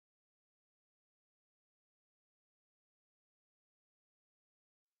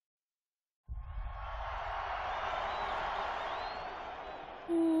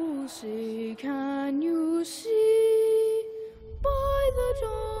see, can you see by the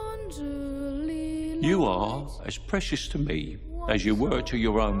dawn's early light? You are as precious to me as you were to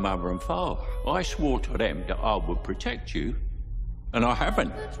your own mother and father. I swore to them that I would protect you, and I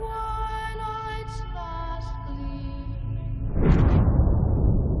haven't. The twilight's last gleam.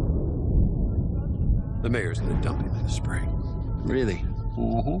 The mayor's gonna dump him in the spring. Really?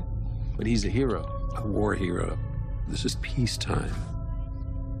 Mm-hmm. But he's a hero, a war hero. This is peacetime.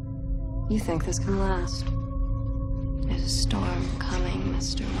 You think this can last? There's a storm coming,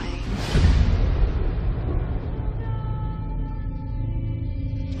 Mr. Wayne.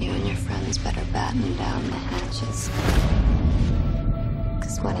 You and your friends better batten down the hatches.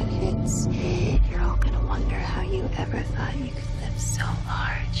 Because when it hits, you're all gonna wonder how you ever thought you could live so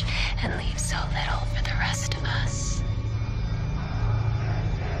large and leave so little for the rest of us.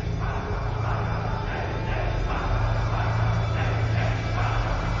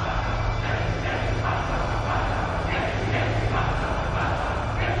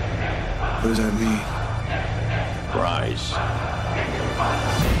 What does that mean? Rise.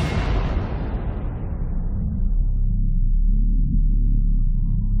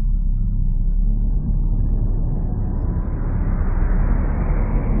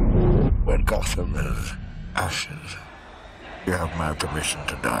 When Gotham is ashes, you have my permission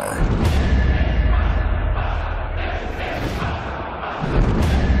to die.